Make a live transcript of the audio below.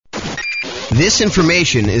This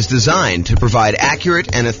information is designed to provide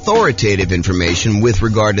accurate and authoritative information with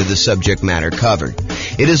regard to the subject matter covered.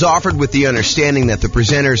 It is offered with the understanding that the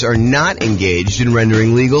presenters are not engaged in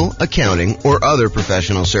rendering legal, accounting, or other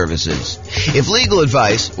professional services. If legal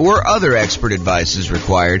advice or other expert advice is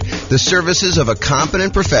required, the services of a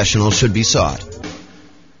competent professional should be sought.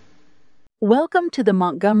 Welcome to the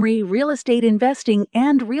Montgomery Real Estate Investing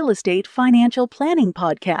and Real Estate Financial Planning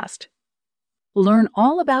Podcast. Learn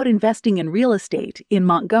all about investing in real estate in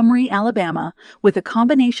Montgomery, Alabama, with a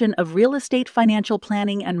combination of real estate financial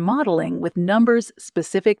planning and modeling with numbers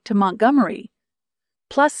specific to Montgomery,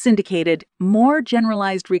 plus syndicated, more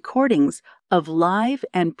generalized recordings of live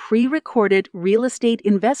and pre-recorded real estate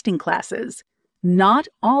investing classes, not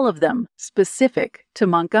all of them specific to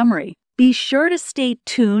Montgomery. Be sure to stay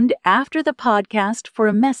tuned after the podcast for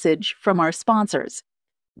a message from our sponsors.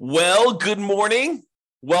 Well, good morning.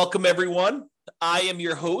 Welcome, everyone. I am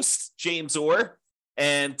your host, James Orr,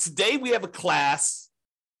 and today we have a class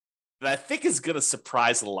that I think is going to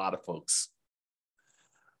surprise a lot of folks.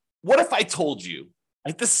 What if I told you,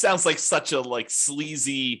 this sounds like such a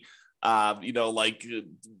sleazy, infomercial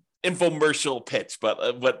pitch,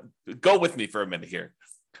 but go with me for a minute here.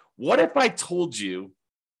 What if I told you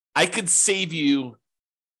I could save you,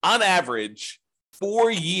 on average,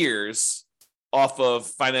 4 years off of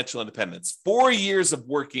financial independence, 4 years of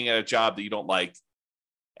working at a job that you don't like,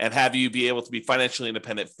 and have you be able to be financially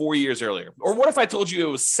independent 4 years earlier? Or what if I told you it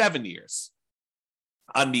was 7 years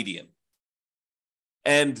on median?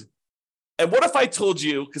 And what if I told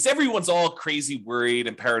you, because everyone's all crazy worried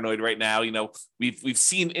and paranoid right now, we've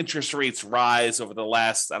seen interest rates rise over the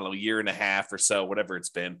last, year and a half or so, whatever it's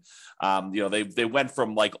been. They went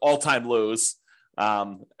from all-time lows.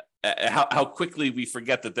 How quickly we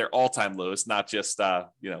forget that they're all-time lows, not just,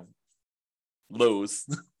 lows,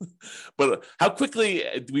 but how quickly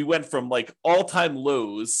we went from all-time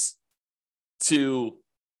lows to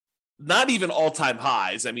not even all-time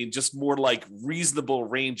highs. I mean, just more like reasonable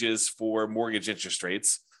ranges for mortgage interest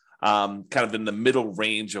rates, kind of in the middle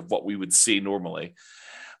range of what we would see normally.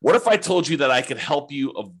 What if I told you that I could help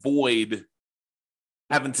you avoid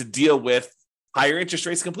having to deal with higher interest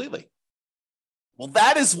rates completely? Well,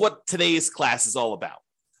 that is what today's class is all about.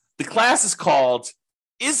 The class is called,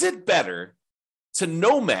 Is It Better to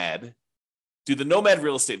Nomad, do the Nomad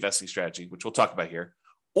real estate investing strategy, which we'll talk about here,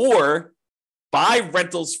 or buy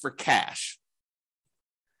rentals for cash?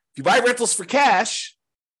 If you buy rentals for cash,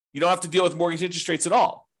 you don't have to deal with mortgage interest rates at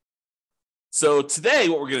all. So today,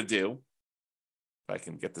 what we're going to do, if I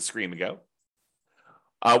can get the screen to go,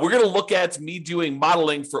 we're going to look at me doing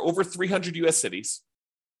modeling for over 300 U.S. cities.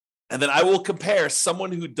 And then I will compare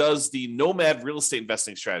someone who does the Nomad real estate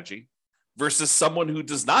investing strategy versus someone who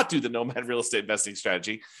does not do the Nomad real estate investing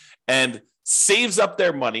strategy and saves up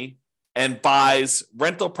their money and buys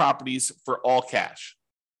rental properties for all cash.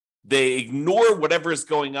 They ignore whatever is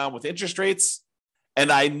going on with interest rates. And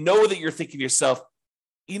I know that you're thinking to yourself,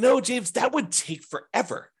 James, that would take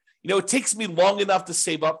forever. It takes me long enough to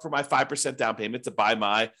save up for my 5% down payment to buy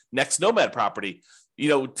my next Nomad property.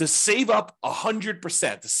 To save up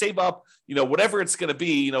 100%, to save up, whatever it's going to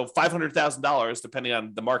be, $500,000, depending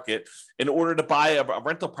on the market, in order to buy a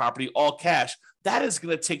rental property, all cash, that is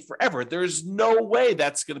going to take forever. There's no way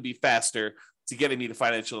that's going to be faster to getting me to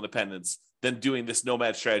financial independence than doing this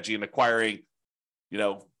Nomad strategy and acquiring,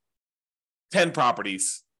 10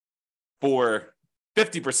 properties for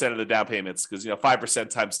 50% of the down payments, because, 5%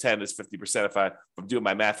 times 10 is 50% if I'm doing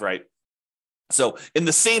my math right. So in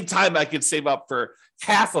the same time I could save up for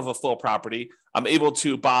half of a full property, I'm able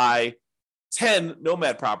to buy 10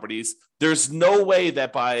 Nomad properties. There's no way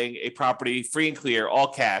that buying a property free and clear, all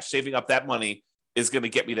cash, saving up that money is going to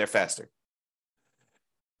get me there faster.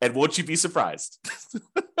 And won't you be surprised?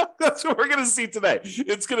 That's what we're going to see today.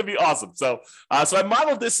 It's going to be awesome. So I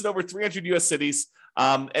modeled this in over 300 U.S. cities.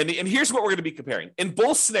 And here's what we're going to be comparing. In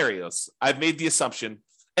both scenarios, I've made the assumption,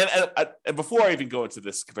 and before I even go into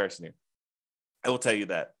this comparison here, I will tell you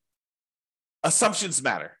that assumptions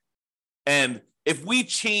matter. And if we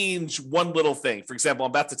change one little thing, for example, I'm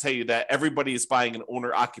about to tell you that everybody is buying an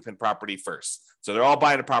owner-occupant property first. So they're all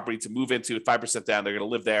buying a property to move into at 5% down. They're going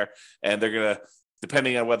to live there, and they're going to,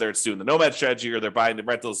 depending on whether it's doing the Nomad strategy or they're buying the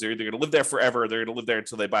rentals, they're either going to live there forever or they're going to live there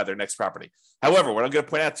until they buy their next property. However, what I'm going to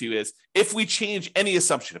point out to you is if we change any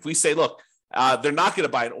assumption, if we say, look, they're not going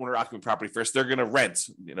to buy an owner-occupant property first. They're going to rent,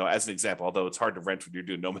 as an example, although it's hard to rent when you're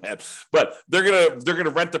doing Nomad, but they're going to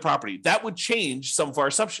rent the property. That would change some of our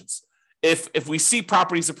assumptions. If we see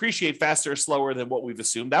properties appreciate faster or slower than what we've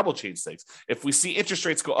assumed, that will change things. If we see interest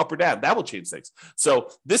rates go up or down, that will change things. So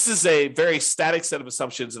this is a very static set of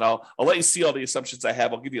assumptions, and I'll let you see all the assumptions I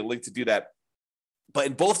have. I'll give you a link to do that But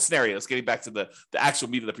in both scenarios, getting back to the actual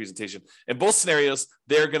meat of the presentation, in both scenarios,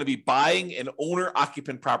 they're going to be buying an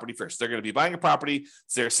owner-occupant property first. They're going to be buying a property,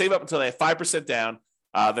 so they're save up until they have 5% down.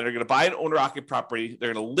 Then they're going to buy an owner-occupant property.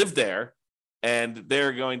 They're going to live there, and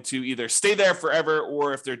they're going to either stay there forever,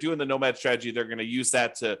 or if they're doing the Nomad strategy, they're going to use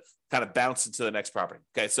that to kind of bounce into the next property.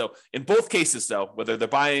 Okay, so in both cases, though, whether they're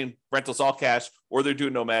buying rentals all cash or they're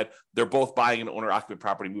doing Nomad, they're both buying an owner-occupant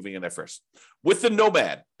property, moving in there first. With the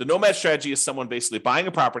Nomad strategy is someone basically buying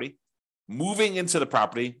a property, moving into the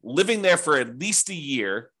property, living there for at least a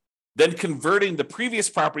year, then converting the previous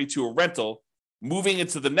property to a rental, moving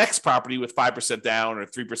into the next property with 5% down or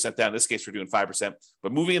 3% down. In this case, we're doing 5%,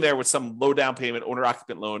 but moving in there with some low down payment,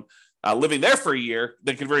 owner-occupant loan, living there for a year,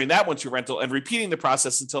 then converting that one to rental and repeating the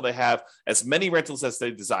process until they have as many rentals as they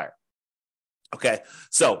desire. Okay,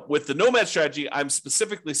 so with the Nomad strategy, I'm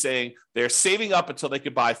specifically saying they're saving up until they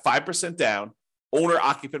could buy 5% down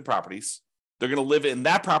owner-occupant properties. They're going to live in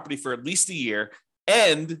that property for at least a year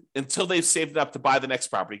and until they've saved up to buy the next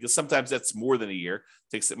property, because sometimes that's more than a year.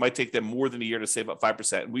 It might take them more than a year to save up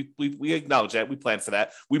 5%. And we acknowledge that. We plan for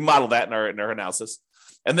that. We model that in our analysis.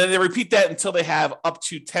 And then they repeat that until they have up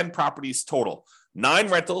to 10 properties total, 9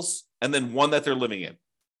 rentals, and then 1 that they're living in.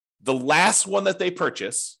 The last one that they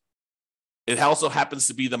purchase, it also happens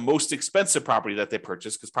to be the most expensive property that they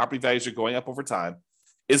purchase because property values are going up over time,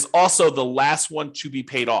 is also the last one to be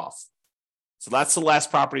paid off. So that's the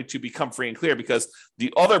last property to become free and clear, because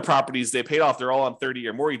the other properties they paid off, they're all on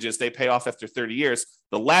 30-year mortgages. They pay off after 30 years.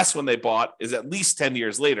 The last one they bought is at least 10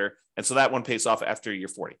 years later. And so that one pays off after year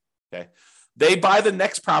 40. Okay. They buy the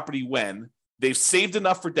next property when they've saved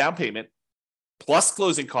enough for down payment, plus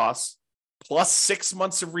closing costs, plus 6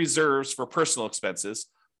 months of reserves for personal expenses,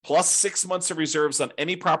 plus 6 months of reserves on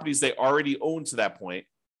any properties they already own to that point,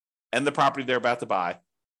 and the property they're about to buy.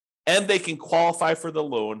 And they can qualify for the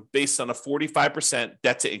loan based on a 45%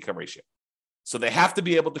 debt to income ratio. So they have to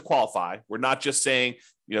be able to qualify. We're not just saying,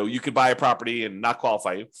 you could buy a property and not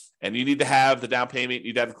qualify you. And you need to have the down payment, you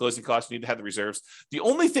need to have the closing costs, you need to have the reserves. The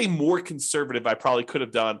only thing more conservative I probably could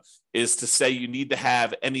have done is to say you need to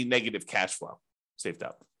have any negative cash flow saved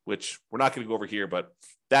up, which we're not going to go over here, but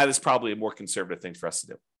that is probably a more conservative thing for us to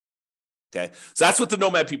do. Okay. So that's what the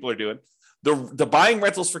Nomad people are doing. The buying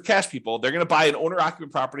rentals for cash people, they're going to buy an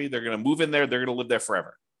owner-occupant property. They're going to move in there. They're going to live there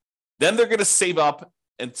forever. Then they're going to save up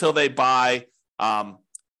until they buy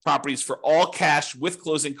properties for all cash with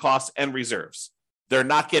closing costs and reserves. They're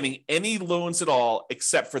not getting any loans at all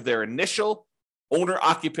except for their initial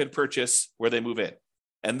owner-occupant purchase where they move in.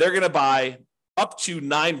 And they're going to buy up to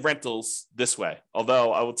 9 rentals this way.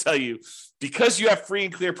 Although I will tell you, because you have free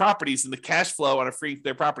and clear properties and the cash flow on a free and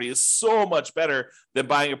clear property is so much better than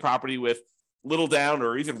buying a property with little down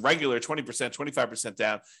or even regular 20%, 25%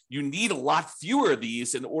 down, you need a lot fewer of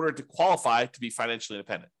these in order to qualify to be financially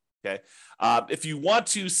independent. Okay. If you want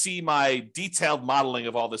to see my detailed modeling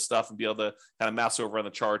of all this stuff and be able to kind of mouse over on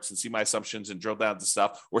the charts and see my assumptions and drill down to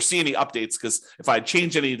stuff or see any updates, because if I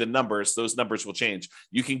change any of the numbers, those numbers will change.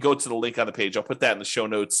 You can go to the link on the page. I'll put that in the show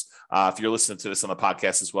notes if you're listening to this on the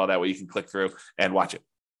podcast as well. That way you can click through and watch it.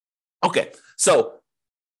 Okay. So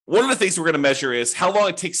one of the things we're going to measure is how long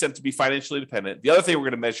it takes them to be financially independent. The other thing we're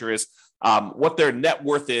going to measure is what their net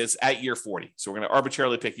worth is at year 40. So we're going to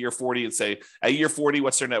arbitrarily pick year 40 and say at year 40,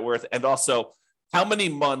 what's their net worth? And also how many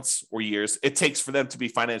months or years it takes for them to be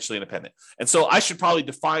financially independent. And so I should probably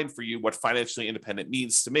define for you what financially independent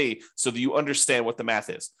means to me so that you understand what the math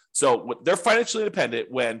is. So they're financially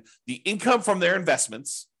independent when the income from their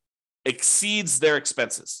investments exceeds their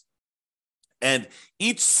expenses. And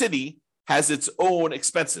each city has its own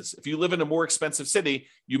expenses. If you live in a more expensive city,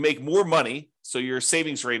 you make more money, so your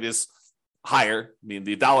savings rate is higher. I mean,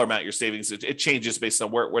 the dollar amount you're saving, it changes based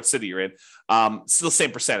on what city you're in. Still the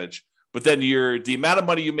same percentage. But then the amount of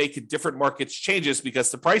money you make in different markets changes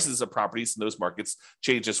because the prices of properties in those markets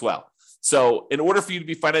change as well. So in order for you to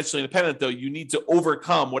be financially independent, though, you need to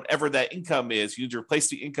overcome whatever that income is. You need to replace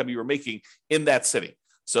the income you were making in that city.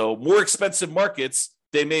 So more expensive markets,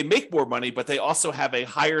 they may make more money, but they also have a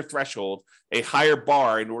higher threshold, a higher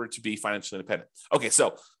bar in order to be financially independent. Okay,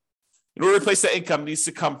 so in order to replace that income, it needs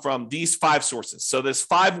to come from these 5 sources. So there's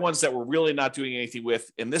 5 ones that we're really not doing anything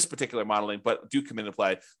with in this particular modeling, but do come into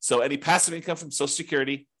play. So any passive income from Social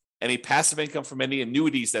Security, any passive income from any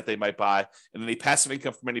annuities that they might buy, and any passive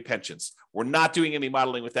income from any pensions. We're not doing any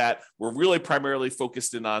modeling with that. We're really primarily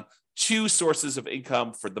focused in on 2 sources of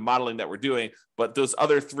income for the modeling that we're doing, but those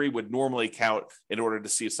other 3 would normally count in order to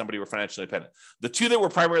see if somebody were financially independent. The 2 that we're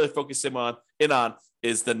primarily focusing on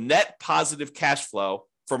is the net positive cash flow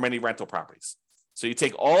for many rental properties. So you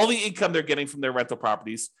take all the income they're getting from their rental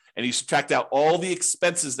properties and you subtract out all the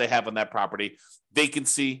expenses they have on that property,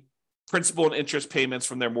 vacancy, principal and interest payments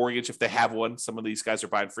from their mortgage if they have one. Some of these guys are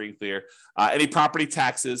buying free and clear. Any property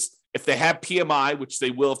taxes. If they have PMI, which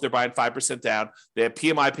they will if they're buying 5% down, they have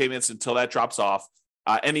PMI payments until that drops off.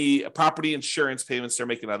 Any property insurance payments they're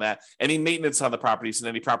making on that, any maintenance on the properties, and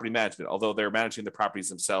any property management, although they're managing the properties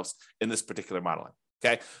themselves in this particular modeling.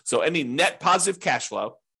 Okay, so any net positive cash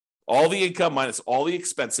flow, all the income minus all the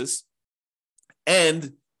expenses.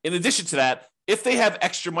 And in addition to that, if they have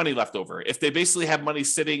extra money left over, if they basically have money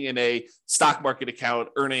sitting in a stock market account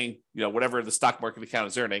earning, whatever the stock market account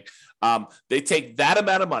is earning, they take that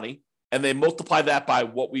amount of money and they multiply that by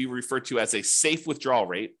what we refer to as a safe withdrawal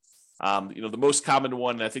rate. The most common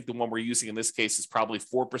one, and I think the one we're using in this case is probably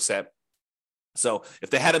 4%. So if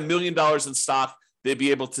they had $1 million in stock, they'd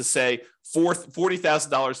be able to say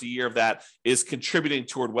 $40,000 a year of that is contributing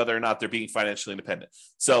toward whether or not they're being financially independent.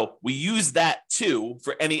 So we use that too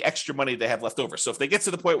for any extra money they have left over. So if they get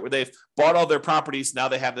to the point where they've bought all their properties, now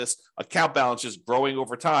they have this account balance just growing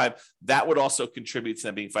over time, that would also contribute to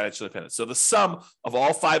them being financially independent. So the sum of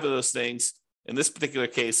all 5 of those things, in this particular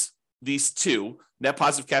case, these 2, net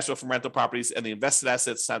positive cash flow from rental properties and the invested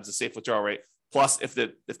assets times the safe withdrawal rate, plus if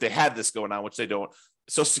they had this going on, which they don't,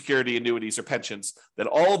 Social Security, annuities, or pensions, then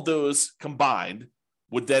all of those combined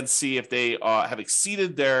would then see if they have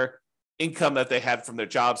exceeded their income that they had from their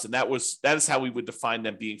jobs. And that is how we would define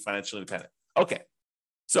them being financially independent. Okay,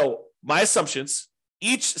 so my assumptions,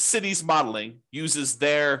 each city's modeling uses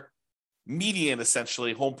their median,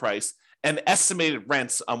 essentially, home price and estimated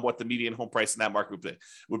rents on what the median home price in that market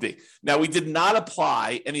would be. Now, we did not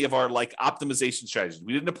apply any of our optimization strategies.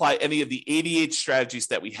 We didn't apply any of the 88 strategies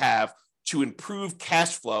that we have to improve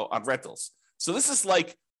cash flow on rentals. So this is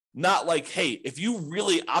not like, hey, if you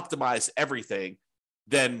really optimize everything,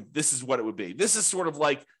 then this is what it would be. This is sort of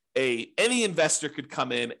like any investor could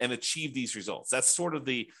come in and achieve these results. That's sort of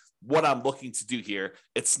what I'm looking to do here.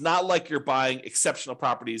 It's not like you're buying exceptional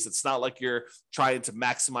properties. It's not like you're trying to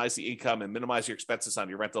maximize the income and minimize your expenses on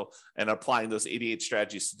your rental and applying those 88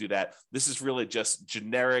 strategies to do that. This is really just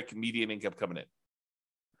generic median income coming in.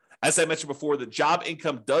 As I mentioned before, the job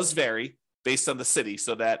income does vary based on the city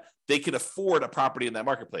so that they can afford a property in that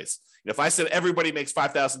marketplace. If I said everybody makes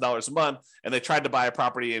 $5,000 a month and they tried to buy a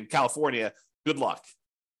property in California, good luck.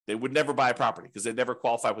 They would never buy a property because they never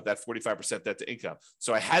qualify with that 45% debt to income.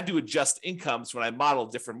 So I had to adjust incomes when I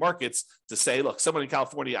modeled different markets to say, look, someone in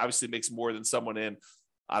California obviously makes more than someone in,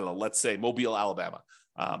 I don't know, let's say Mobile, Alabama,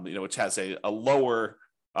 which has a lower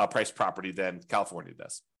price property than California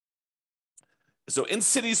does. So in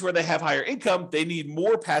cities where they have higher income, they need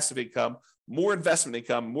more passive income, more investment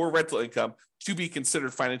income, more rental income to be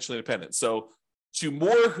considered financially independent. So to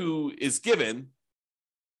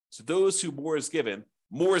those who more is given,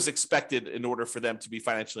 more is expected in order for them to be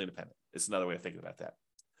financially independent. It's another way of thinking about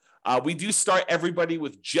that. We do start everybody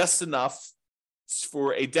with just enough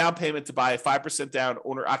for a down payment to buy a 5% down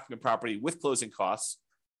owner-occupant property with closing costs.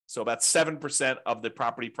 So about 7% of the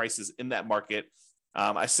property prices in that market.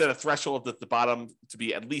 I set a threshold at the bottom to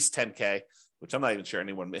be at least 10K, which I'm not even sure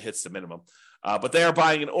anyone hits the minimum. But they are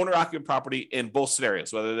buying an owner-occupant property in both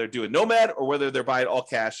scenarios, whether they're doing Nomad or whether they're buying all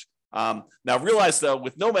cash. Now realize though,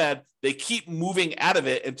 with Nomad, they keep moving out of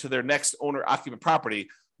it into their next owner-occupant property.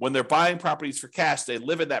 When they're buying properties for cash, they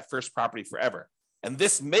live in that first property forever. And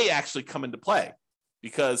this may actually come into play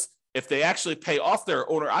because if they actually pay off their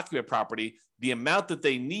owner-occupant property, the amount that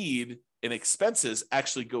they need in expenses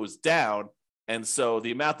actually goes down. And so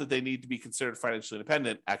the amount that they need to be considered financially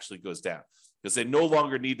independent actually goes down because they no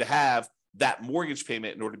longer need to have that mortgage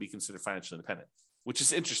payment in order to be considered financially independent, which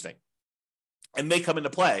is interesting and may come into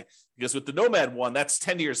play because with the Nomad one, that's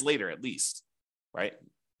 10 years later at least, right?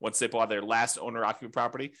 Once they bought their last owner-occupant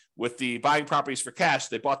property. With the buying properties for cash,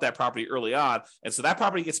 they bought that property early on, and so that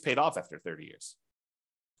property gets paid off after 30 years.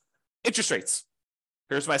 Interest rates.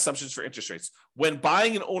 Here's my assumptions for interest rates. When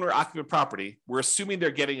buying an owner-occupant property, we're assuming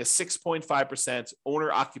they're getting a 6.5%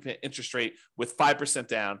 owner-occupant interest rate with 5%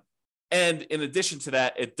 down. And in addition to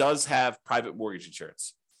that, it does have private mortgage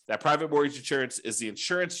insurance. That private mortgage insurance is the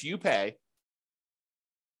insurance you pay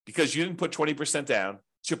because you didn't put 20% down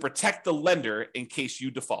to protect the lender in case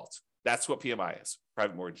you default. That's what PMI is,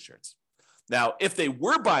 private mortgage insurance. Now, if they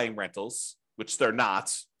were buying rentals, which they're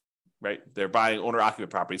not, right? They're buying owner-occupant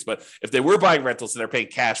properties, but if they were buying rentals and they're paying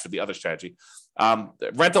cash for the other strategy,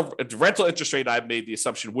 the rental interest rate I've made the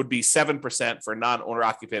assumption would be 7% for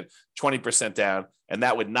non-owner-occupant, 20% down, and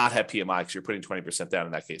that would not have PMI because you're putting 20% down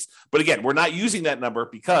in that case. But again, we're not using that number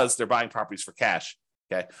because they're buying properties for cash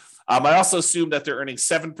Okay. I also assume that they're earning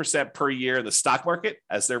 7% per year in the stock market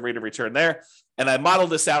as their rate of return there. And I modeled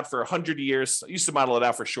this out for 100 years. I used to model it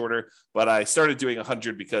out for shorter, but I started doing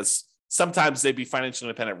 100 because sometimes they'd be financially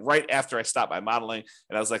independent right after I stopped my modeling.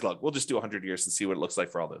 And I was like, look, we'll just do 100 years and see what it looks like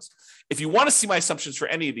for all those. If you want to see my assumptions for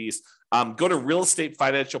any of these, go to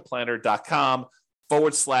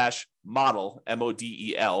realestatefinancialplanner.com/model,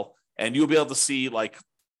 MODEL, and you'll be able to see like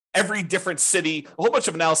every different city, a whole bunch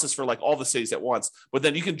of analysis for like all the cities at once, but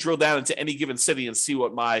then you can drill down into any given city and see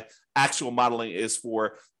what my actual modeling is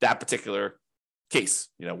for that particular case,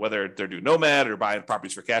 whether they're doing Nomad or buying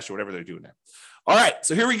properties for cash or whatever they're doing there. All right,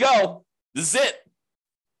 so here we go. This is it.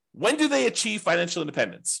 When do they achieve financial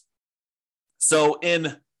independence? So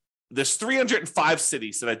there's 305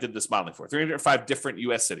 cities that I did this modeling for, 305 different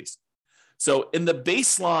US cities. So in the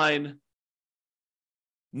baseline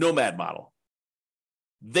Nomad model,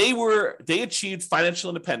 they achieved financial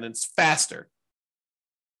independence faster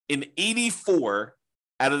in 84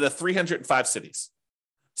 out of the 305 cities.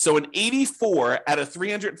 So in 84 out of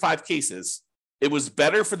 305 cases, it was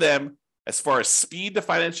better for them as far as speed to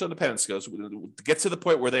financial independence goes, to get to the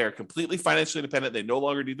point where they are completely financially independent. They no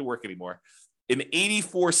longer need to work anymore. In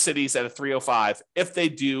 84 cities out of 305, if they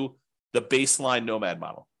do the baseline Nomad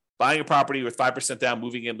model, buying a property with 5% down,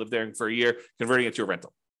 moving in, live there for a year, converting it to a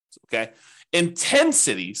rental. Okay. In 10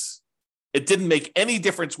 cities, it didn't make any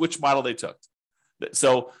difference which model they took.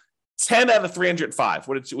 So 10 out of 305,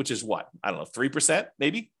 which is what? I don't know, 3%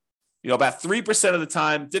 maybe? About 3% of the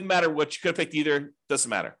time, didn't matter what, you could have picked either, doesn't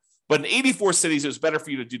matter. But in 84 cities, it was better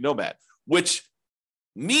for you to do Nomad, which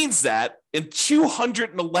means that in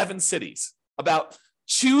 211 cities, about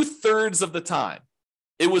 2/3 of the time,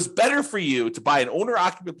 it was better for you to buy an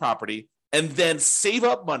owner-occupant property and then save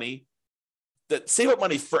up money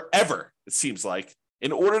forever, it seems like,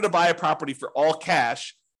 in order to buy a property for all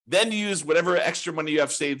cash, then use whatever extra money you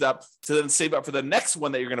have saved up to then save up for the next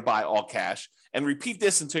one that you're going to buy all cash, and repeat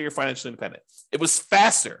this until you're financially independent. It was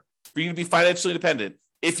faster for you to be financially independent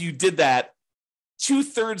if you did that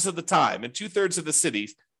 2/3 of the time in 2/3 of the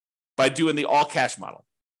cities by doing the all cash model.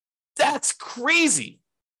 That's crazy,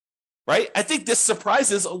 right? I think this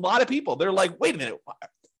surprises a lot of people. They're like, wait a minute,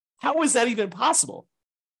 how is that even possible?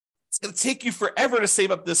 It's going to take you forever to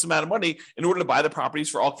save up this amount of money in order to buy the properties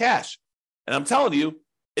for all cash. And I'm telling you,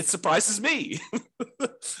 it surprises me.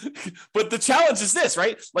 But the challenge is this,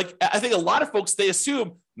 right? Like, I think a lot of folks, they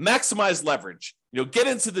assume maximize leverage, get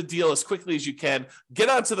into the deal as quickly as you can, get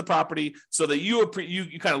onto the property so that you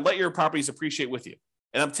kind of let your properties appreciate with you.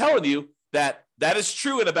 And I'm telling you that is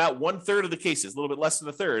true in about 1/3 of the cases, a little bit less than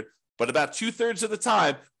a third, but about 2/3 of the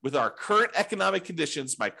time with our current economic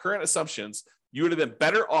conditions, my current assumptions, you would have been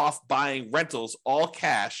better off buying rentals all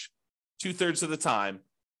cash 2/3 of the time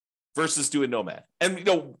versus doing Nomad. And,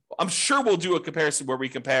 I'm sure we'll do a comparison where we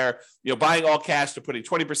compare, buying all cash to putting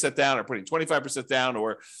 20% down or putting 25% down,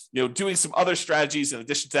 or, doing some other strategies in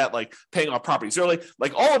addition to that, like paying off properties early.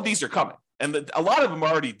 Like, all of these are coming. And a lot of them are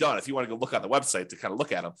already done if you want to go look on the website to kind of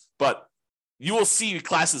look at them. But you will see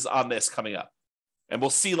classes on this coming up. And we'll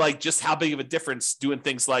see like just how big of a difference doing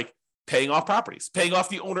things like paying off properties, paying off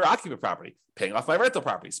the owner-occupant property, paying off my rental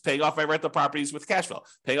properties, paying off my rental properties with cash flow,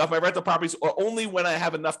 paying off my rental properties or only when I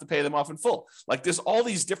have enough to pay them off in full. Like, there's all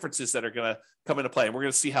these differences that are going to come into play, and we're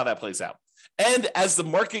going to see how that plays out. And as the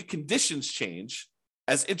market conditions change,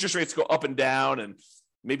 as interest rates go up and down, and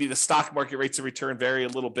maybe the stock market rates of return vary a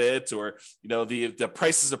little bit, or the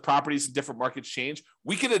prices of properties in different markets change,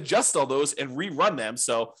 we can adjust all those and rerun them.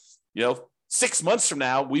 So 6 months from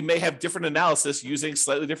now, we may have different analysis using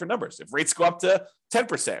slightly different numbers. If rates go up to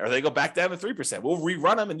 10% or they go back down to 3%, we'll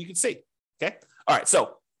rerun them and you can see. Okay. All right.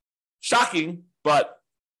 So shocking, but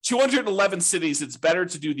 211 cities, it's better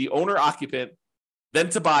to do the owner occupant than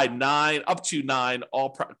to buy up to nine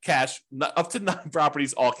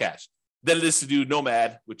properties, all cash, than it is to do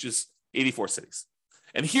Nomad, which is 84 cities.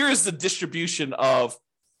 And here is the distribution of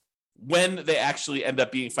when they actually end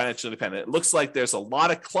up being financially independent. It looks like there's a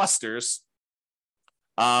lot of clusters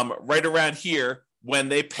right around here when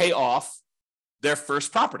they pay off their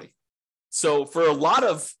first property. So for a lot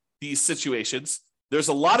of these situations, there's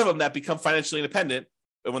a lot of them that become financially independent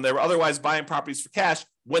when they were otherwise buying properties for cash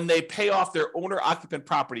when they pay off their owner-occupant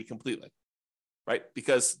property completely, right?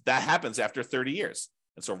 Because that happens after 30 years.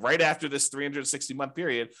 And so right after this 360-month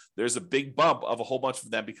period, there's a big bump of a whole bunch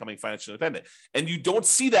of them becoming financially independent. And you don't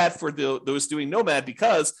see that for those doing Nomad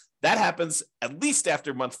because that happens at least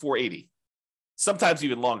after month 480, sometimes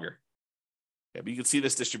even longer. Yeah, but you can see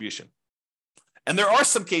this distribution. And there are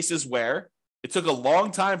some cases where it took a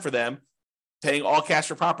long time for them paying all cash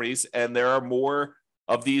for properties, and there are more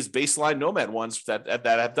of these baseline Nomad ones that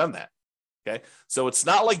have done that. Okay. So it's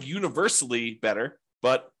not like universally better,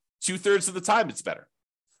 but 2/3 of the time it's better.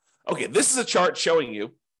 Okay. This is a chart showing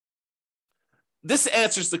you. This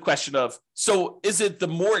answers the question of, so is it the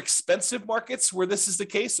more expensive markets where this is the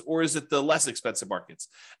case, or is it the less expensive markets?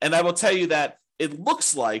 And I will tell you that it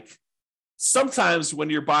looks like sometimes when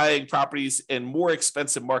you're buying properties in more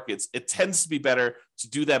expensive markets, it tends to be better to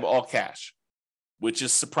do them all cash, which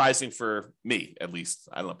is surprising for me, at least.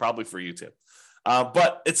 I don't know, probably for you too.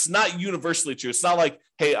 But it's not universally true. It's not like,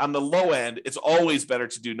 hey, on the low end, it's always better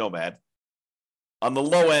to do Nomad. On the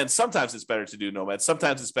low end, sometimes it's better to do Nomad.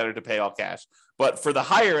 Sometimes it's better to pay all cash. But for the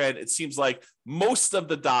higher end, it seems like most of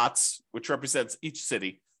the dots, which represents each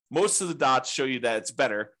city, most of the dots show you that it's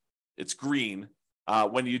better. It's green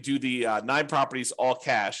when you do the 9 properties all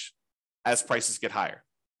cash as prices get higher.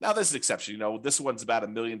 Now, this is an exception. This one's about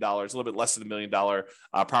 $1 million, a little bit less than $1 million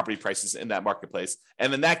property prices in that marketplace.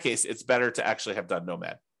 And in that case, it's better to actually have done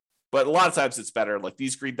Nomad. But a lot of times it's better. Like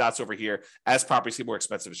these green dots over here, as properties get more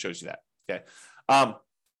expensive, it shows you that. Okay.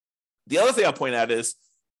 The other thing I'll point out is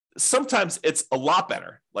sometimes it's a lot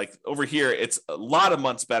better. Like over here, it's a lot of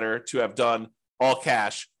months better to have done all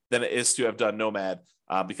cash than it is to have done Nomad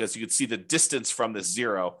because you can see the distance from this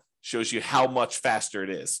 0 shows you how much faster it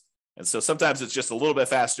is. And so sometimes it's just a little bit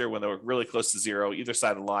faster when they're really close to 0, either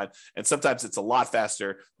side of the line. And sometimes it's a lot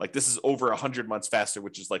faster. Like this is over 100 months faster,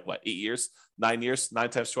 which is like what, 8 years, 9 years, 9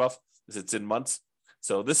 times 12, it's in months.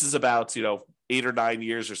 So this is about, 8 or 9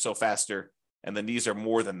 years or so faster. And then these are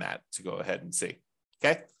more than that to go ahead and see.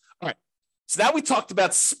 Okay. All right. So now we talked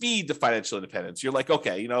about speed to financial independence. You're like,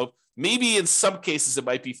 okay, maybe in some cases it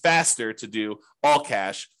might be faster to do all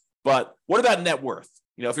cash, but what about net worth?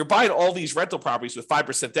 If you're buying all these rental properties with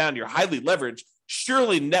 5% down, you're highly leveraged.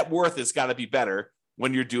 Surely net worth has got to be better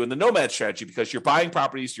when you're doing the Nomad strategy because you're buying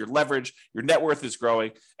properties, your leverage, your net worth is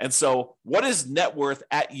growing. And so what is net worth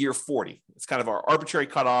at year 40? It's kind of our arbitrary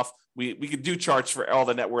cutoff. We could do charts for all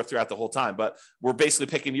the net worth throughout the whole time, but we're basically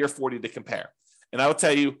picking year 40 to compare. And I will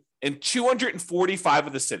tell you, in 245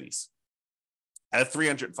 of the cities, out of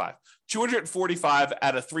 305, 245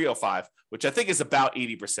 out of 305, which I think is about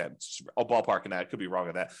 80%. I'll ballpark in that. I could be wrong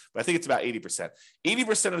on that, but I think it's about 80%.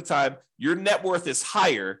 80% of the time, your net worth is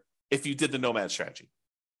higher if you did the Nomad strategy.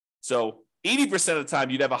 So 80% of the time,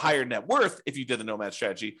 you'd have a higher net worth if you did the Nomad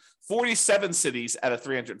strategy. 47 cities out of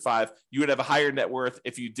 305, you would have a higher net worth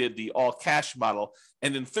if you did the all cash model.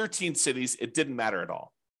 And in 13 cities, it didn't matter at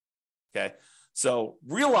all. Okay. So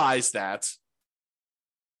realize that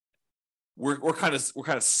we're kind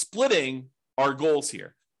of splitting our goals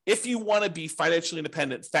here. If you want to be financially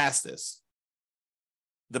independent fastest,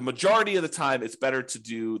 the majority of the time, it's better to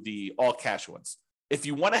do the all cash ones. If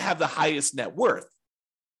you want to have the highest net worth,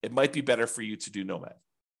 it might be better for you to do Nomad.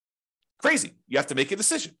 Crazy. You have to make a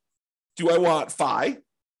decision. Do I want FI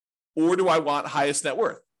or do I want highest net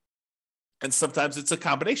worth? And sometimes it's a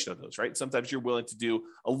combination of those, right? Sometimes you're willing to do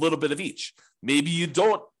a little bit of each. Maybe you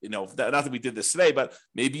don't, not that we did this today, but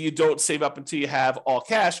maybe you don't save up until you have all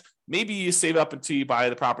cash. Maybe you save up until you buy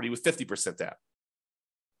the property with 50% down.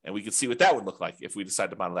 And we can see what that would look like if we decide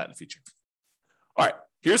to model that in the future. All right,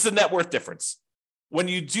 here's the net worth difference. When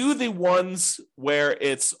you do the ones where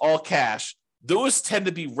it's all cash, those tend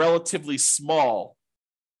to be relatively small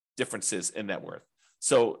differences in net worth.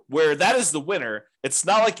 So where that is the winner, it's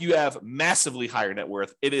not like you have massively higher net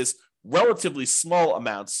worth. It is relatively small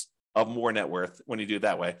amounts of more net worth when you do it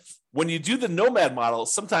that way. When you do the Nomad model,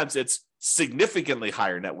 sometimes it's significantly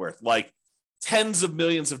higher net worth, like tens of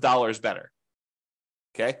millions of dollars better.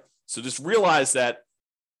 Okay. So just realize that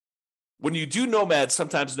when you do Nomad,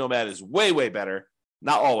 sometimes Nomad is way, way better.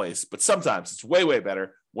 Not always, but sometimes it's way, way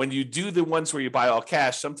better. When you do the ones where you buy all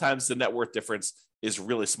cash, sometimes the net worth difference is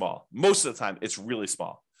really small. Most of the time, it's really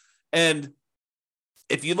small. And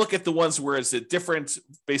if you look at the ones where it's a difference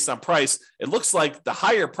based on price, it looks like the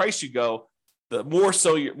higher price you go, the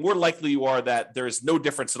more likely you are that there is no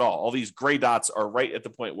difference at all. All these gray dots are right at the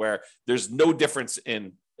point where there's no difference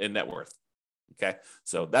in net worth. Okay,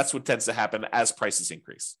 so that's what tends to happen as prices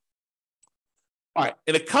increase. All right,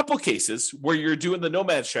 in a couple cases where you're doing the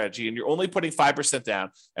Nomad strategy and you're only putting 5%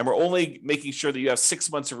 down and we're only making sure that you have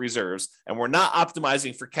 6 months of reserves and we're not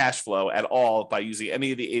optimizing for cash flow at all by using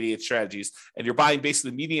any of the 88 strategies, and you're buying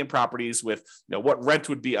basically median properties with what rent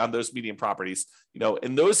would be on those median properties,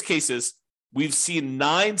 in those cases, we've seen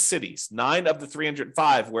 9 cities, 9 of the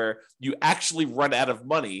 305, where you actually run out of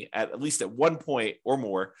money at least at one point or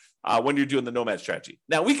more when you're doing the Nomad strategy.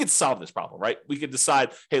 Now, we could solve this problem, right? We could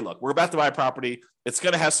decide, hey, look, we're about to buy a property. It's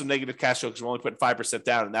going to have some negative cash flow because we're only putting 5%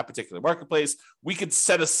 down in that particular marketplace. We could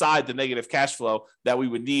set aside the negative cash flow that we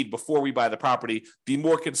would need before we buy the property, be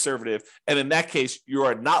more conservative. And in that case, you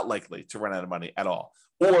are not likely to run out of money at all.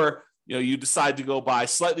 Or you decide to go buy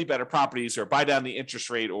slightly better properties or buy down the interest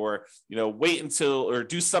rate or, wait until or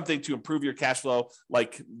do something to improve your cash flow,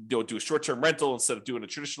 like do a short-term rental instead of doing a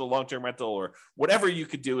traditional long-term rental or whatever you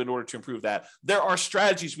could do in order to improve that. There are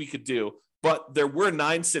strategies we could do, but there were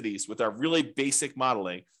 9 cities with our really basic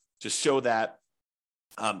modeling to show that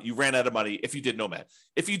you ran out of money if you did Nomad.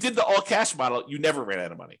 If you did the all cash model, you never ran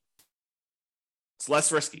out of money. It's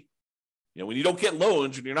less risky. When you don't get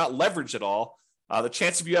loans, when you're not leveraged at all, the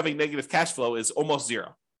chance of you having negative cash flow is almost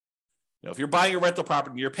zero. If you're buying a rental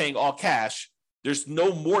property and you're paying all cash, there's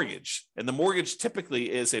no mortgage. And the mortgage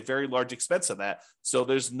typically is a very large expense on that. So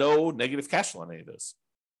there's no negative cash flow on any of those.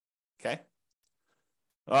 Okay.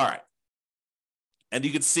 All right. And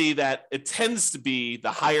you can see that it tends to be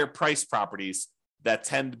the higher price properties that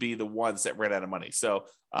tend to be the ones that ran out of money. So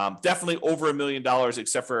definitely over $1 million,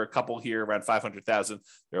 except for a couple here around 500,000.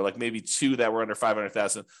 There are like maybe 2 that were under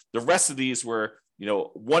 500,000. The rest of these were,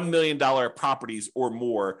 $1 million properties or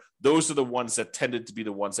more. Those are the ones that tended to be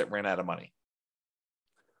the ones that ran out of money.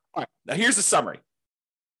 All right. Now here's the summary.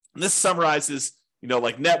 And this summarizes,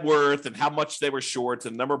 like net worth and how much they were short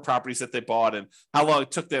and the number of properties that they bought and how long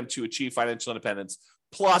it took them to achieve financial independence,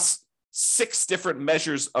 plus 6 different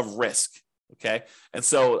measures of risk. Okay. And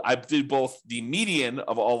so I did both the median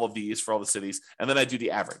of all of these for all the cities, and then I do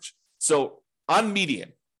the average. So on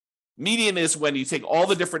median is when you take all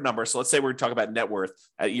the different numbers. So let's say we're talking about net worth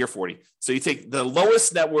at year 40. So you take the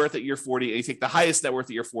lowest net worth at year 40 and you take the highest net worth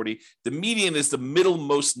at year 40. The median is the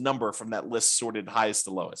middlemost number from that list sorted highest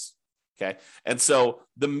to lowest. Okay. And so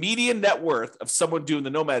the median net worth of someone doing the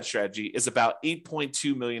Nomad strategy is about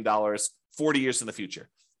 $8.2 million 40 years in the future.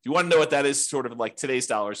 If you want to know what that is, sort of like today's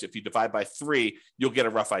dollars, if you divide by 3, you'll get a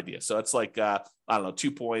rough idea. So it's like,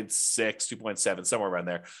 2.6, 2.7, somewhere around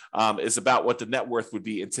there, is about what the net worth would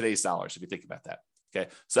be in today's dollars, if you think about that. Okay.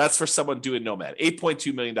 So that's for someone doing Nomad.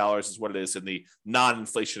 $8.2 million is what it is in the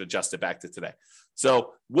non-inflation adjusted back to today.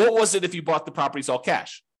 So what was it if you bought the properties all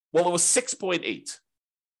cash? Well, it was 6.8,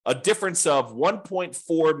 a difference of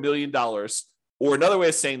 $1.4 million. Or another way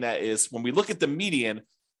of saying that is when we look at the median,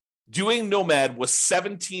 doing Nomad was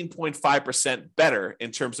 17.5% better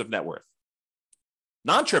in terms of net worth.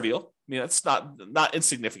 Non-trivial. It's not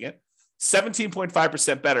insignificant.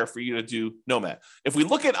 17.5% better for you to do Nomad. If we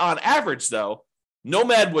look at on average, though,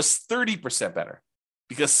 Nomad was 30% better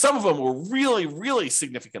because some of them were really, really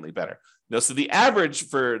significantly better. So the average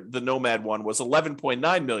for the Nomad one was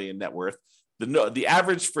 11.9 million net worth. The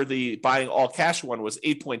average for the buying all cash one was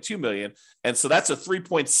 8.2 million. And so that's a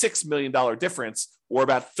 $3.6 million difference, or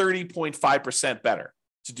about 30.5% better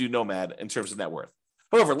to do Nomad in terms of net worth.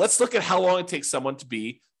 However, let's look at how long it takes someone to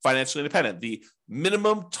be financially independent, the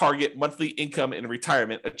minimum target monthly income in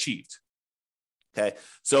retirement achieved. Okay.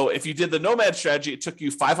 So if you did the Nomad strategy, it took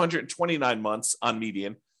you 529 months on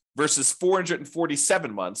median versus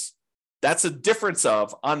 447 months. That's a difference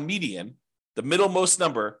of, on median, the middlemost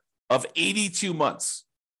number, of 82 months.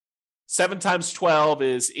 7 times 12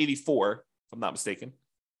 is 84, if I'm not mistaken.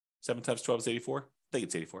 7 times 12 is 84. I think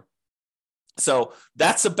it's 84. So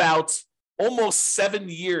that's about almost 7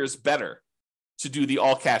 years better to do the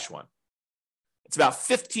all cash one. It's about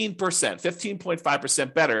 15%,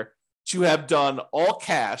 15.5% better to have done all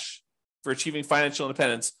cash for achieving financial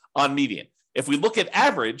independence on median. If we look at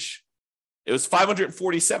average, it was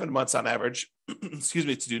 547 months on average,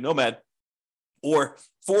 to do Nomad, or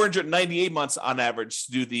 498 months on average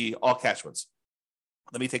to do the all cash ones.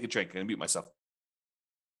 Let me take a drink and mute myself.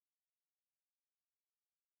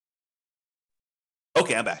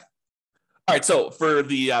 Okay, I'm back. All right, so for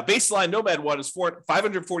the baseline Nomad one is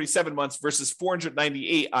 547 months versus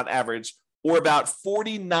 498 on average, or about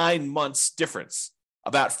 49 months difference.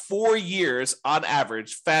 About 4 years on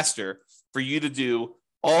average faster for you to do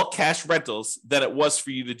all cash rentals than it was for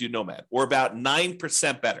you to do Nomad, or about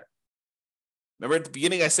 9% better. Remember at the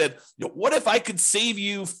beginning, I said, what if I could save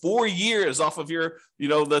you 4 years off of your,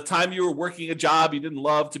 the time you were working a job you didn't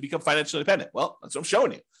love to become financially independent? Well, that's what I'm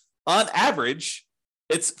showing you. On average,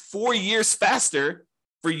 it's 4 years faster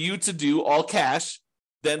for you to do all cash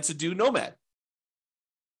than to do Nomad.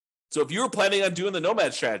 So if you were planning on doing the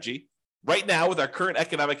Nomad strategy right now with our current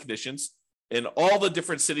economic conditions in all the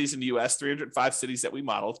different cities in the U.S., 305 cities that we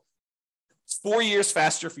modeled, it's 4 years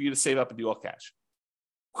faster for you to save up and do all cash.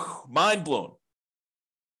 Mind blown.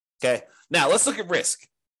 Okay. Now let's look at risk.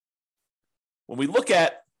 When we look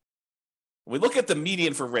at the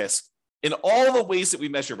median for risk, in all the ways that we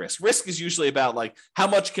measure risk is usually about like how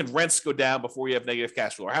much can rents go down before you have negative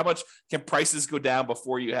cash flow, or how much can prices go down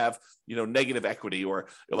before you have negative equity, or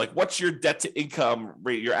like what's your debt to income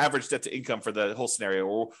rate, your average debt to income for the whole scenario,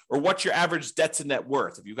 or what's your average debt to net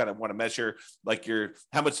worth if you kind of want to measure like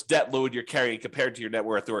how much debt load you're carrying compared to your net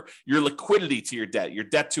worth, or your liquidity to your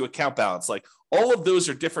debt to account balance. Like all of those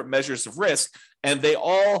are different measures of risk, and a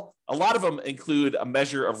lot of them include a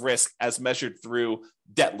measure of risk as measured through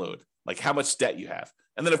debt load, like how much debt you have.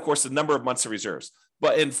 And then, of course, the number of months of reserves.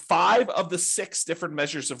 But in 5 of the 6 different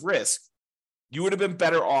measures of risk, you would have been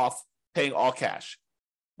better off paying all cash.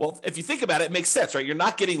 Well, if you think about it, it makes sense, right? You're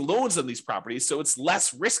not getting loans on these properties, so it's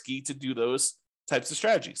less risky to do those types of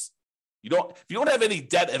strategies. If you don't have any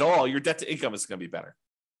debt at all, your debt to income is going to be better,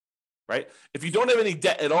 right? If you don't have any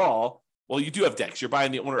debt at all, well, you do have debt because you're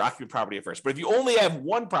buying the owner-occupant property at first. But if you only have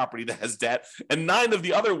one property that has debt and 9 of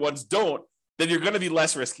the other ones don't, then you're going to be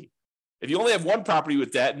less risky. If you only have one property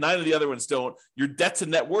with debt, 9 of the other ones don't, your debt to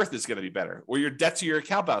net worth is going to be better, or your debt to your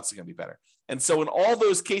account balance is going to be better. And so in all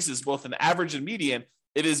those cases, both an average and median,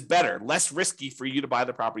 it is better, less risky for you to buy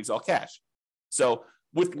the properties all cash. So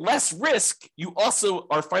with less risk, you also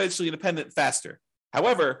are financially independent faster.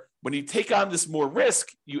 However, when you take on this more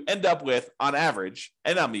risk, you end up with, on average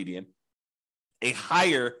and on median, a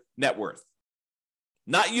higher net worth.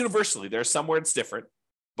 Not universally, there's somewhere it's different,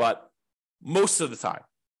 but most of the time.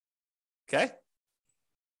 Okay.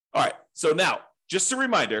 All right. So now, just a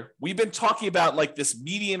reminder, we've been talking about like this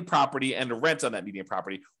median property and the rent on that median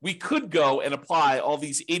property. We could go and apply all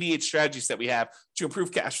these 88 strategies that we have to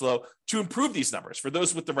improve cash flow, to improve these numbers for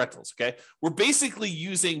those with the rentals. Okay. We're basically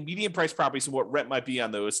using median price properties and what rent might be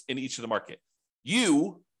on those in each of the market.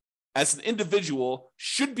 You, as an individual,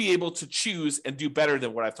 should be able to choose and do better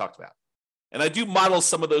than what I've talked about. And I do model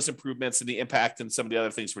some of those improvements and the impact and some of the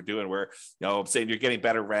other things we're doing where, I'm saying you're getting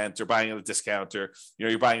better rent or buying at a discount, or,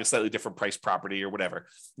 you're buying a slightly different price property or whatever.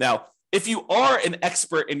 Now, if you are an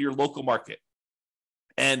expert in your local market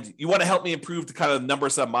and you want to help me improve the kind of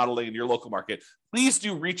numbers I'm modeling in your local market, please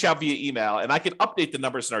do reach out via email, and I can update the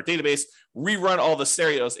numbers in our database, rerun all the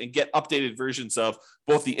scenarios, and get updated versions of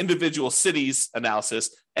both the individual cities analysis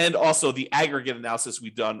and also the aggregate analysis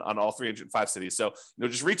we've done on all 305 cities. So,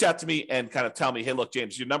 just reach out to me and kind of tell me, hey, look,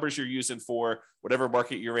 James, your numbers you're using for whatever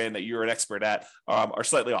market you're in that you're an expert at are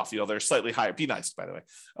slightly off. They're slightly higher. Be nice, by the way,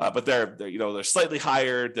 but they're slightly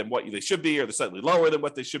higher than what they should be, or they're slightly lower than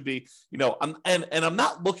what they should be. I'm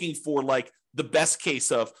not looking for like the best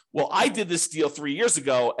case of, well, I did this deal 3 years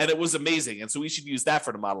ago and it was amazing, and so we should use that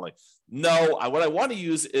for the modeling. No, what I want to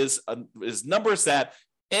use is numbers that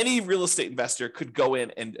any real estate investor could go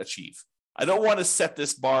in and achieve. I don't want to set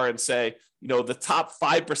this bar and say, the top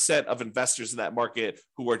 5% of investors in that market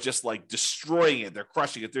who are just like destroying it, they're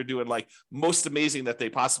crushing it, they're doing like most amazing that they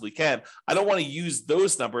possibly can. I don't want to use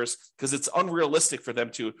those numbers because it's unrealistic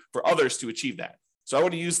for others to achieve that. So I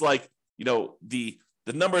want to use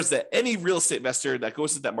the numbers that any real estate investor that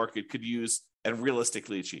goes into that market could use and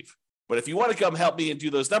realistically achieve. But if you want to come help me and do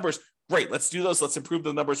those numbers, great, let's do those. Let's improve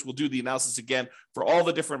the numbers. We'll do the analysis again for all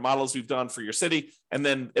the different models we've done for your city. And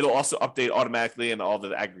then it'll also update automatically and all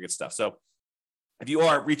the aggregate stuff. So if you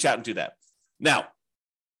are, reach out and do that. Now,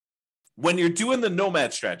 when you're doing the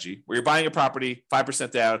Nomad strategy, where you're buying a property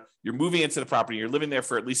 5% down, you're moving into the property, you're living there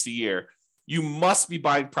for at least a year, you must be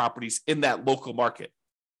buying properties in that local market.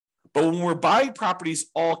 But when we're buying properties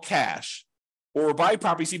all cash, or we're buying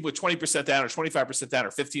properties even with 20% down or 25% down or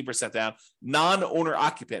 15% down, non-owner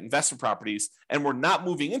occupant investment properties, and we're not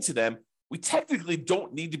moving into them, we technically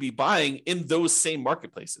don't need to be buying in those same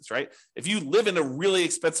marketplaces, right? If you live in a really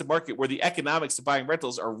expensive market where the economics of buying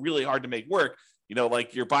rentals are really hard to make work,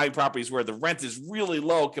 like you're buying properties where the rent is really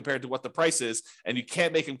low compared to what the price is, and you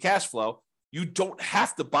can't make them cash flow, you don't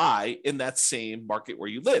have to buy in that same market where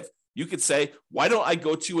you live. You could say, why don't I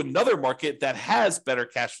go to another market that has better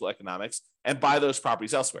cash flow economics and buy those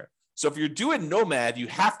properties elsewhere? So if you're doing Nomad, you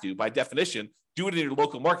have to, by definition, do it in your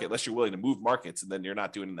local market, unless you're willing to move markets, and then you're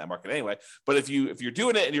not doing it in that market anyway. But if you're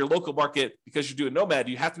doing it in your local market because you're doing Nomad,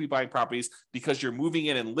 you have to be buying properties because you're moving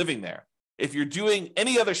in and living there. If you're doing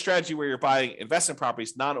any other strategy where you're buying investment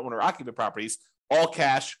properties, non-owner occupant properties, all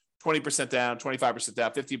cash, 20% down, 25%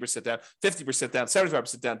 down, 15% down, 50% down,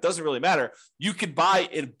 75% down, doesn't really matter. You can buy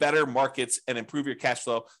in better markets and improve your cash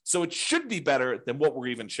flow. So it should be better than what we're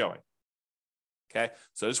even showing. Okay.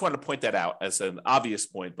 So I just wanted to point that out as an obvious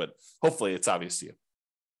point, but hopefully it's obvious to you.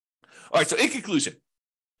 All right. So in conclusion,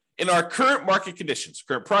 in our current market conditions,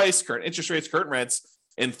 current price, current interest rates, current rents,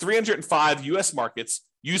 in 305 US markets,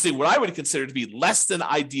 using what I would consider to be less than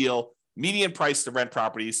ideal median price to rent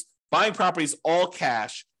properties, buying properties all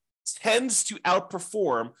cash, tends to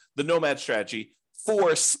outperform the Nomad strategy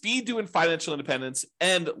for speed to financial independence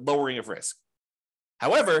and lowering of risk.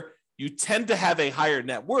 However, you tend to have a higher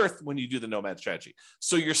net worth when you do the Nomad strategy.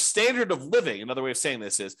 So your standard of living, another way of saying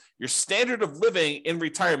this is your standard of living in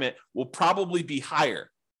retirement will probably be higher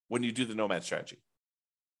when you do the Nomad strategy.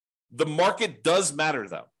 The market does matter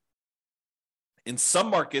though. In some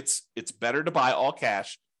markets, it's better to buy all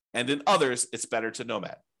cash, and in others, it's better to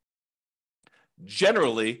Nomad.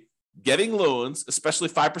 Generally, getting loans, especially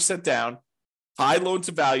 5% down, high loan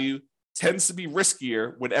to value, tends to be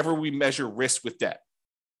riskier whenever we measure risk with debt.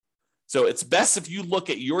 So it's best if you look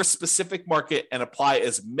at your specific market and apply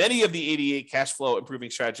as many of the 88 cash flow improving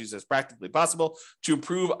strategies as practically possible to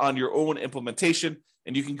improve on your own implementation.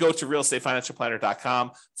 And you can go to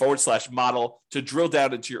realestateFinancialPlanner.com/model to drill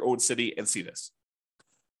down into your own city and see this.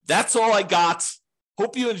 That's all I got.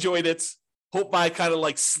 Hope you enjoyed it. Hope my kind of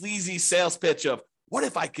like sleazy sales pitch of what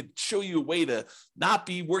if I could show you a way to not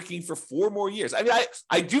be working for 4 more years? I mean,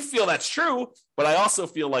 I do feel that's true, but I also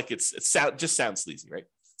feel like it just sounds sleazy, right?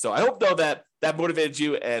 So I hope, though, that motivated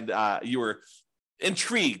you and you were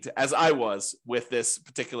intrigued, as I was, with this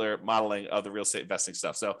particular modeling of the real estate investing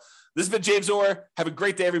stuff. So this has been James Orr. Have a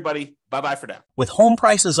great day, everybody. Bye-bye for now. With home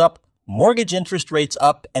prices up, mortgage interest rates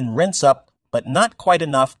up, and rents up, but not quite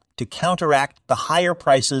enough to counteract the higher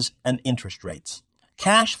prices and interest rates.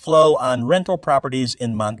 Cash flow on rental properties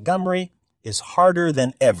in Montgomery is harder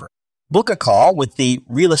than ever. Book a call with the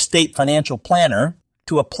Real Estate Financial Planner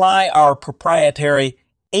to apply our proprietary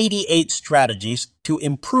 88 strategies to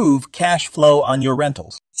improve cash flow on your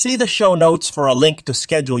rentals. See the show notes for a link to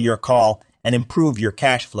schedule your call and improve your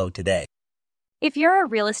cash flow today. If you're a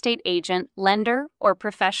real estate agent, lender, or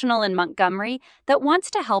professional in Montgomery that wants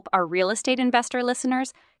to help our real estate investor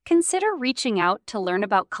listeners, consider reaching out to learn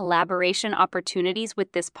about collaboration opportunities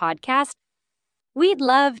with this podcast. We'd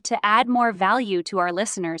love to add more value to our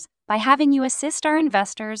listeners by having you assist our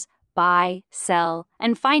investors buy, sell,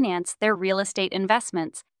 and finance their real estate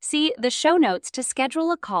investments. See the show notes to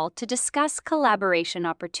schedule a call to discuss collaboration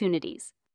opportunities.